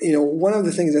 one of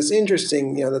the things that's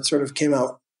interesting, that sort of came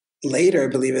out later, I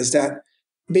believe, is that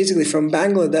basically from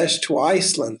Bangladesh to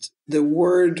Iceland, the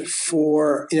word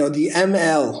for, the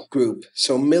ML group,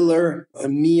 so miller, a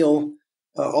meal,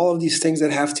 all of these things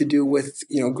that have to do with,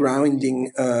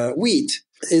 grinding wheat,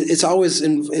 it always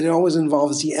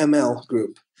involves the ML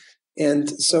group. And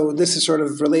so this is sort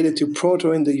of related to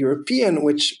Proto-Indo-European,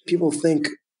 which people think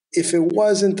if it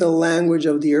wasn't the language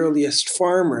of the earliest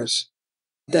farmers,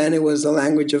 then it was the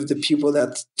language of the people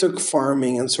that took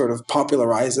farming and sort of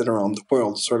popularized it around the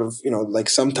world. Sort of, like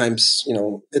sometimes,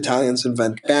 Italians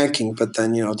invent banking, but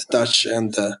then, the Dutch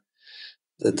and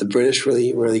the British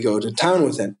really go to town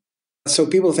with it. So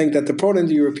people think that the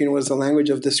Proto-Indo-European was the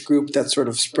language of this group that sort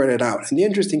of spread it out. And the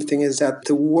interesting thing is that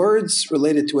the words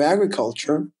related to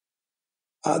agriculture,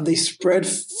 they spread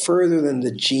further than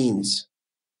the genes.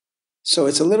 So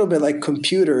it's a little bit like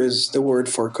computer is the word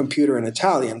for computer in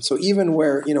Italian. So even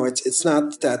where, it's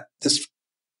not that this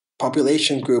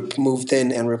population group moved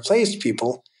in and replaced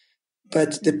people,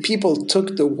 but the people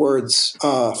took the words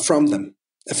from them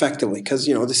effectively. Because,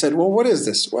 they said, well, what is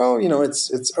this? Well,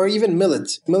 it's or even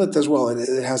millet as well.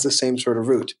 It has the same sort of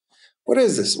root. What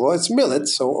is this? Well, it's millet.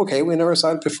 So, okay, we never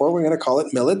saw it before. We're going to call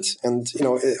it millet. And,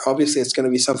 obviously it's going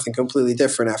to be something completely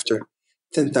different after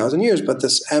 10,000 years, but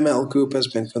this ML group has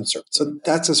been conserved. So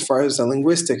that's as far as the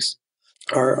linguistics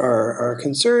are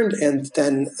concerned. And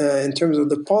then in terms of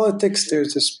the politics,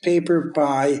 there's this paper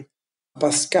by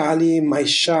Pascali,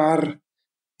 Maishar,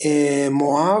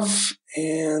 Moav,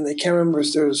 and I can't remember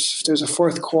if there's a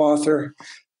fourth co-author.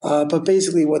 But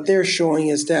basically what they're showing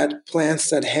is that plants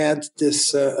that had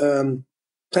this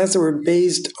plants that were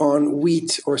based on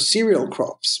wheat or cereal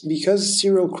crops, because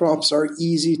cereal crops are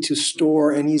easy to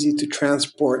store and easy to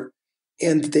transport,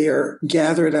 and they are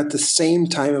gathered at the same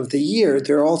time of the year,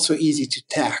 they're also easy to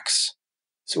tax.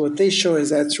 So what they show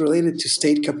is that it's related to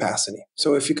state capacity.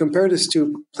 So if you compare this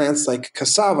to plants like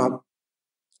cassava,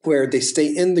 where they stay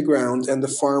in the ground and the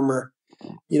farmer,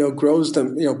 grows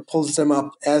them, pulls them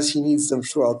up as he needs them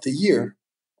throughout the year,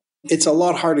 it's a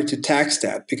lot harder to tax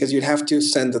that because you'd have to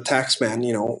send the taxman,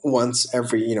 once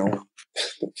every,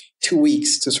 2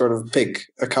 weeks to sort of pick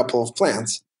a couple of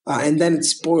plants. And then it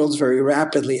spoils very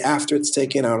rapidly after it's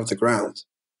taken out of the ground.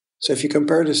 So if you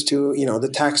compare this to, the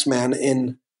taxman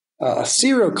in a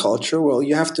cereal culture, well,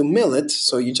 you have to mill it.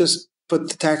 So you just put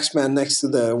the taxman next to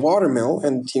the watermill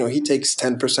and, he takes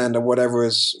 10% of whatever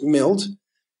is milled.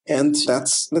 And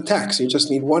that's the tax. You just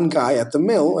need one guy at the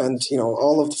mill, and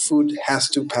all of the food has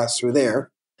to pass through there.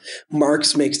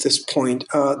 Marx makes this point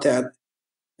that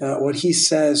what he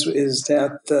says is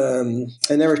that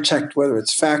I never checked whether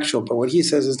it's factual, but what he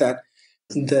says is that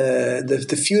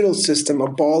the feudal system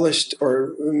abolished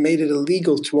or made it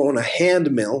illegal to own a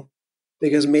hand mill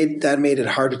because that made it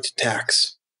harder to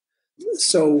tax.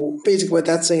 So basically what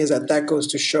that's saying is that goes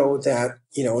to show that,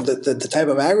 the type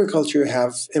of agriculture you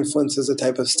have influences the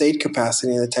type of state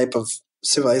capacity and the type of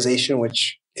civilization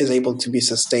which is able to be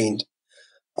sustained.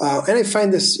 And I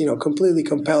find this, completely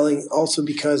compelling also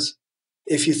because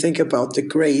if you think about the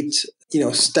great,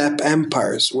 steppe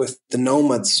empires with the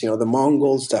nomads, the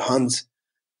Mongols, the Huns,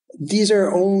 these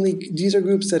are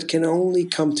groups that can only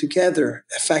come together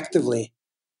effectively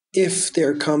if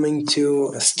they're coming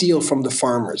to steal from the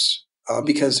farmers.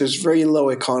 Because there's very low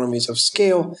economies of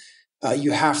scale.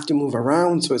 You have to move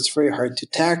around, so it's very hard to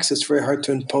tax. It's very hard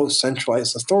to impose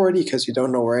centralized authority because you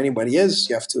don't know where anybody is.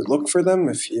 You have to look for them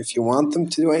if you want them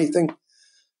to do anything.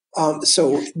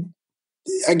 So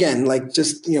again, like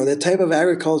just, the type of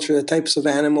agriculture, the types of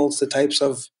animals, the types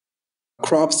of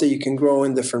crops that you can grow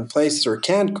in different places or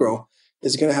can't grow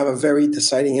is going to have a very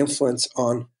deciding influence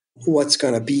on what's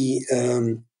going to be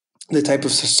the type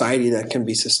of society that can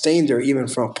be sustained there, even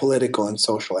from a political and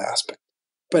social aspect.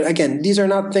 But again, these are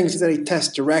not things that he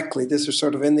tests directly. This is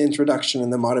sort of in the introduction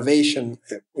and the motivation.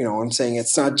 I'm saying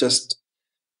it's not just,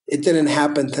 it didn't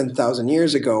happen 10,000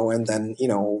 years ago and then,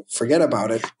 forget about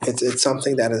it. It's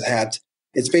something that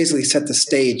it's basically set the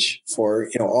stage for,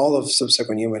 all of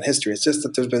subsequent human history. It's just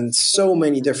that there's been so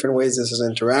many different ways this has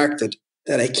interacted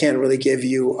that I can't really give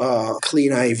you a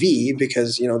clean IV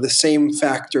because, the same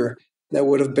factor that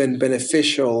would have been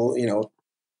beneficial,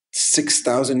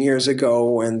 6,000 years ago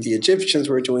when the Egyptians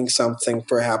were doing something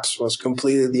perhaps was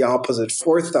completely the opposite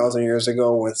 4,000 years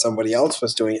ago when somebody else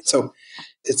was doing it. So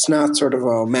it's not sort of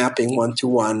a mapping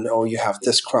one-to-one, oh, you have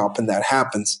this crop and that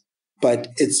happens. But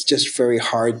it's just very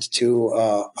hard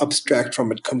to abstract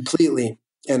from it completely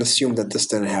and assume that this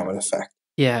didn't have an effect.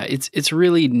 Yeah, it's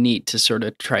really neat to sort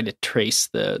of try to trace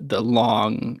the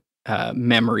long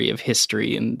memory of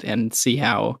history and see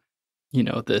how,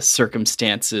 the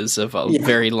circumstances of a Yeah.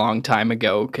 very long time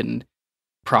ago can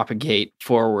propagate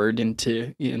forward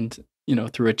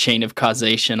through a chain of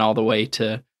causation all the way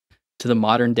to the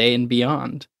modern day and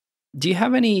beyond. Do you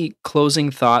have any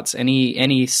closing thoughts?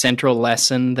 Any central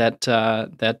lesson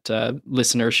that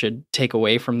listeners should take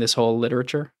away from this whole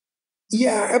literature?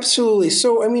 Yeah, absolutely.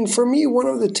 So, I mean, for me, one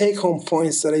of the take-home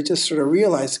points that I just sort of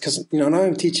realized, because now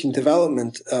I'm teaching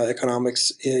development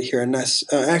economics here in NES.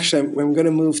 Actually, I'm going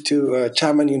to move to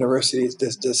Chapman University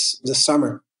this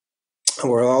summer,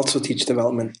 where I'll also teach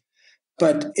development.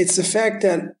 But it's the fact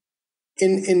that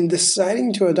in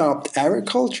deciding to adopt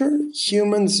agriculture,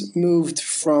 humans moved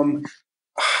from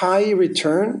high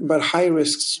return but high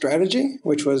risk strategy,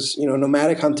 which was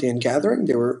nomadic hunting and gathering.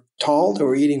 They were tall, they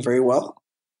were eating very well,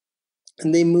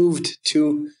 and they moved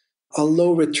to a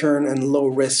low return and low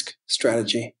risk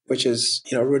strategy, which is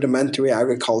rudimentary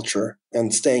agriculture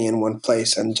and staying in one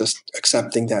place and just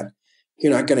accepting that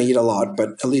you're not going to eat a lot, but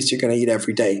at least you're going to eat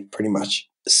every day, pretty much.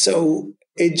 So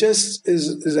it just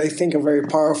is, I think, a very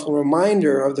powerful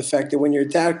reminder of the fact that when you're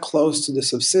that close to the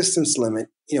subsistence limit,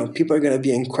 people are going to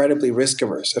be incredibly risk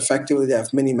averse. Effectively, they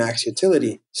have mini max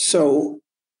utility. So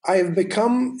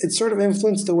it sort of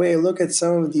influenced the way I look at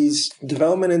some of these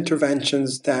development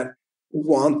interventions that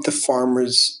want the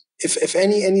farmers, if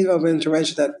any development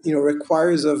intervention that,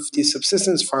 requires of these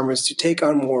subsistence farmers to take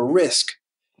on more risk.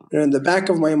 In the back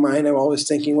of my mind, I'm always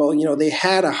thinking, well, they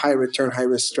had a high return, high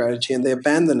risk strategy and they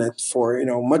abandoned it for,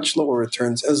 much lower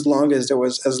returns as long as there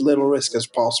was as little risk as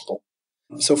possible.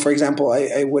 So, for example,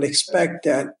 I would expect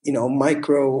that,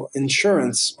 micro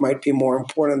insurance might be more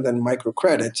important than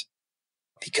microcredit,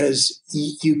 because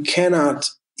you cannot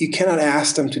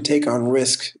ask them to take on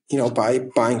risk, by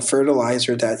buying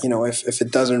fertilizer that, if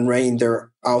it doesn't rain,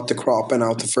 they're out the crop and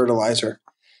out the fertilizer,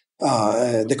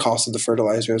 the cost of the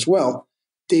fertilizer as well.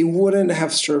 They wouldn't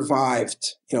have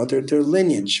survived. Their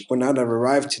lineage would not have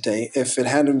arrived today if it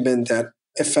hadn't been that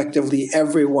effectively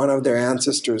every one of their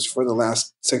ancestors for the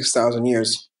last 6,000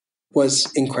 years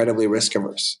was incredibly risk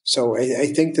averse. So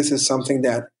I think this is something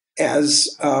that,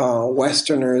 as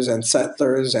Westerners and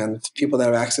settlers and people that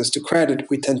have access to credit,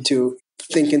 we tend to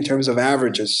think in terms of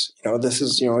averages. This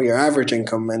is your average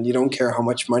income, and you don't care how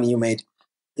much money you made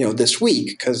this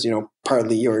week, because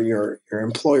partly your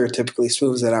employer typically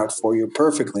smooths it out for you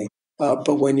perfectly.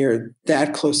 But when you're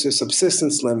that close to a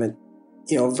subsistence limit,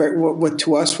 what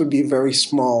to us would be very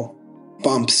small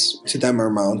bumps, to them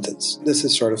are mountains. This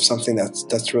is sort of something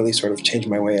that's really sort of changed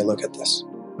my way I look at this.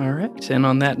 All right. And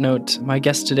on that note, my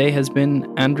guest today has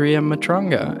been Andrea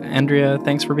Matranga. Andrea,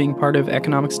 thanks for being part of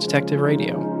Economics Detective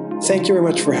Radio. Thank you very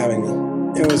much for having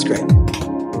me. It was great.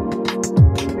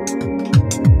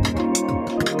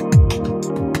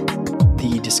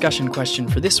 The discussion question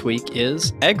for this week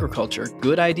is agriculture,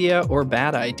 good idea or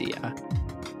bad idea?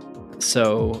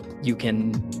 So you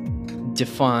can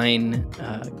define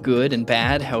good and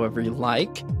bad however you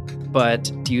like,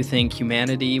 but do you think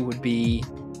humanity would be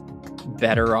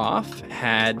better off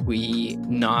had we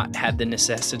not had the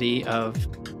necessity of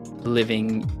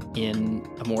living in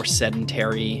a more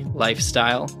sedentary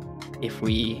lifestyle? If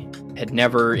we had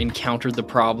never encountered the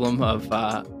problem of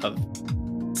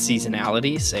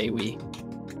seasonality,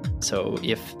 so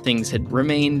if things had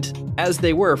remained as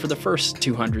they were for the first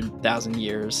 200,000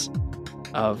 years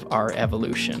of our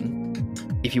evolution.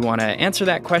 If you want to answer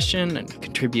that question and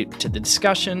contribute to the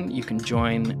discussion, you can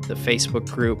join the Facebook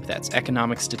group. That's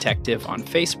Economics Detective on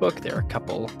Facebook. There are a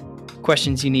couple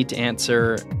questions you need to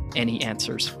answer. Any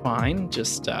answer's fine,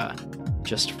 just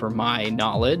for my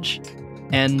knowledge.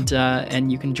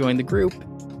 And you can join the group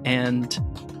and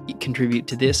contribute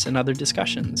to this and other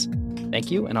discussions. Thank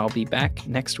you, and I'll be back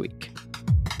next week.